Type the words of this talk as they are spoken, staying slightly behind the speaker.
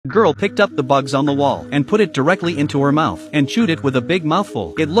girl picked up the bugs on the wall and put it directly into her mouth and chewed it with a big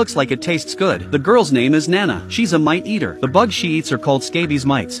mouthful. It looks like it tastes good. The girl's name is Nana. She's a mite eater. The bugs she eats are called scabies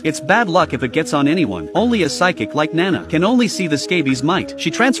mites. It's bad luck if it gets on anyone. Only a psychic like Nana can only see the scabies mite. She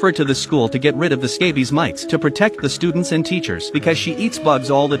transferred to the school to get rid of the scabies mites to protect the students and teachers because she eats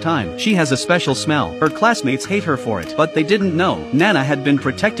bugs all the time. She has a special smell. Her classmates hate her for it, but they didn't know Nana had been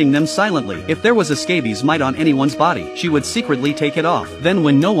protecting them silently. If there was a scabies mite on anyone's body, she would secretly take it off. Then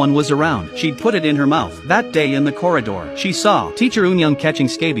when no one was around, she'd put it in her mouth. That day in the corridor, she saw teacher Eunyoung catching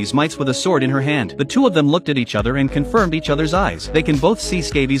scabies mites with a sword in her hand. The two of them looked at each other and confirmed each other's eyes. They can both see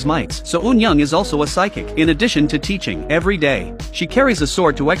scabies mites. So Eunyoung is also a psychic. In addition to teaching, every day, she carries a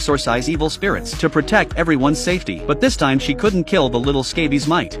sword to exorcise evil spirits to protect everyone's safety. But this time she couldn't kill the little scabies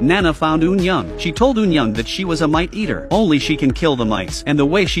mite. Nana found Eunyoung. She told Eunyoung that she was a mite eater. Only she can kill the mites. And the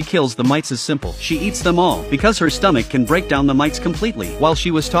way she kills the mites is simple. She eats them all because her stomach can break down the mites completely. While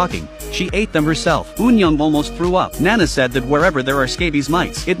she was talking, she ate them herself. Eunyoung almost threw up. Nana said that wherever there are scabies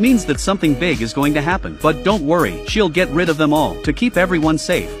mites, it means that something big is going to happen. But don't worry, she'll get rid of them all to keep everyone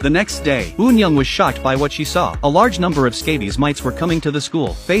safe. The next day, Eunyoung was shocked by what she saw. A large number of scabies mites were coming to the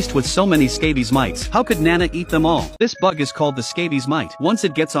school. Faced with so many scabies mites, how could Nana eat them all? This bug is called the scabies mite. Once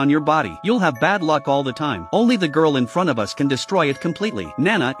it gets on your body, you'll have bad luck all the time. Only the girl in front of us can destroy it completely.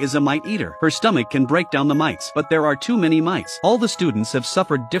 Nana is a mite eater. Her stomach can break down the mites, but there are too many mites. All the students have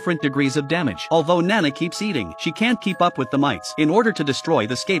suffered different degrees of damage. Although Nana keeps eating, she can't keep up with the mites. In order to destroy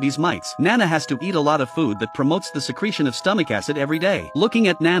the scabies mites, Nana has to eat a lot of food that promotes the secretion of stomach acid every day. Looking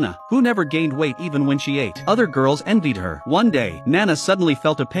at Nana, who never gained weight even when she ate, other girls envied her. One day, Nana suddenly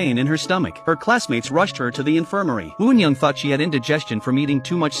felt a pain in her stomach. Her classmates rushed her to the infirmary. Eunyoung thought she had indigestion from eating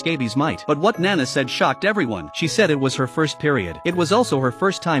too much scabies mite, but what Nana said shocked everyone. She said it was her first period. It was also her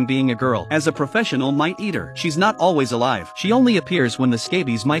first time being a girl. As a professional mite eater, she's not always alive. She only appears when the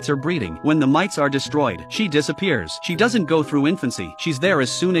scabies mites are breeding. When the mites are destroyed, she disappears. She doesn't go through infancy. She's there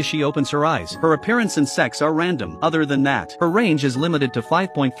as soon as she opens her eyes. Her appearance and sex are random. Other than that, her range is limited to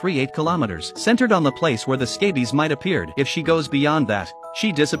 5.38 kilometers, centered on the place where the scabies mite appeared. If she goes beyond that,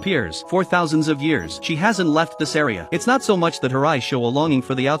 she disappears. For thousands of years, she hasn't left this area. It's not so much that her eyes show a longing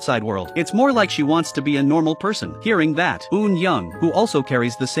for the outside world. It's more like she wants to be a normal person. Hearing that, Eunyoung, who also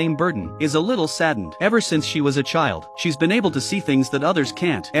carries the same burden, is a little saddened. Ever since she was a child, she's been able to see things that others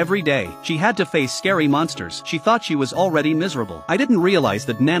can't. Every day, she had to face scary monsters. She thought she was already miserable. I didn't realize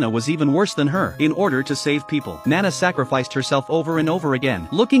that Nana was even worse than her. In order to save people, Nana sacrificed herself over and over again.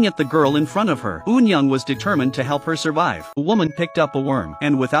 Looking at the girl in front of her, Eunyoung was determined to help her survive. A woman picked up a worm,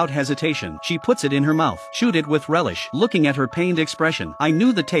 and without hesitation, she puts it in her mouth, chewed it with relish. Looking at her pained expression, I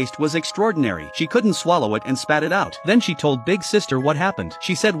knew the taste was extraordinary. She couldn't swallow it and spat it out. Then she told big sister what happened.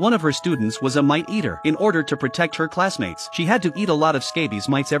 She said one of her students was a mite eater. In order to protect her classmates, she had to eat a lot of scabies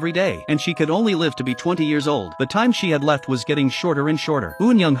mites every day, and she could only live to be 20 years old. The time she had left was getting shorter and shorter.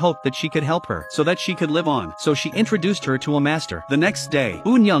 Eunyoung hoped that she could help her, so that she could live on, so she introduced her to a master. The next day,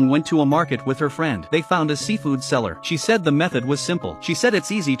 Eunyoung went to a market with her friend. They found a seafood seller. She said the method was simple. She said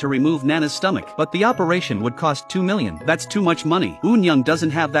it's easy to remove Nana's stomach, but the operation would cost 2 million. That's too much money. Eunyoung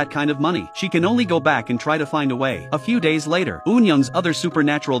doesn't have that kind of money. She can only go back and try to find a way. A few days later, Eunyoung's other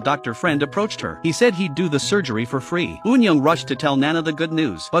supernatural doctor friend approached her. He said he'd do the surgery for free. Eunyoung rushed to tell Nana the good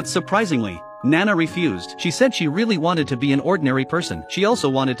news, but surprisingly, Nana refused. She said she really wanted to be an ordinary person. She also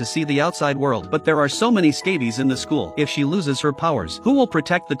wanted to see the outside world, but there are so many scabies in the school. If she loses her powers, who will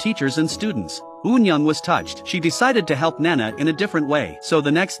protect the teachers and students? Eunyoung was touched. She decided to help Nana in a different way. So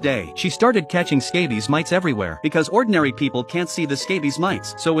the next day, she started catching scabies mites everywhere, because ordinary people can't see the scabies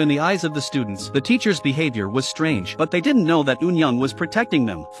mites. So in the eyes of the students, the teacher's behavior was strange, but they didn't know that Eunyoung was protecting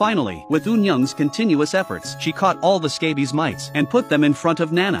them. Finally, with Eunyoung's continuous efforts, she caught all the scabies mites and put them in front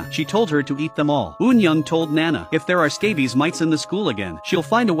of Nana. She told her to eat them all. Eunyoung told Nana, if there are scabies mites in the school again, she'll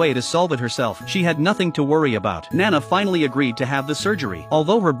find a way to solve it herself. She had nothing to worry about. Nana finally agreed to have the surgery,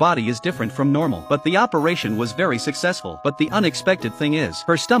 although her body is different from normal. But the operation was very successful. But the unexpected thing is,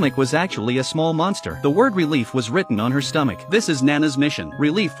 her stomach was actually a small monster. The word relief was written on her stomach. This is Nana's mission,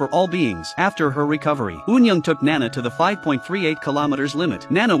 relief for all beings. After her recovery, Eunyoung took Nana to the 5.38 kilometers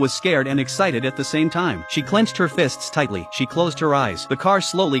limit. Nana was scared and excited at the same time. She clenched her fists tightly. She closed her eyes. The car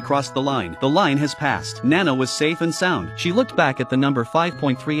slowly crossed the line. The line has passed. Nana was safe and sound. She looked back at the number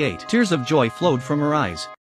 5.38. Tears of joy flowed from her eyes.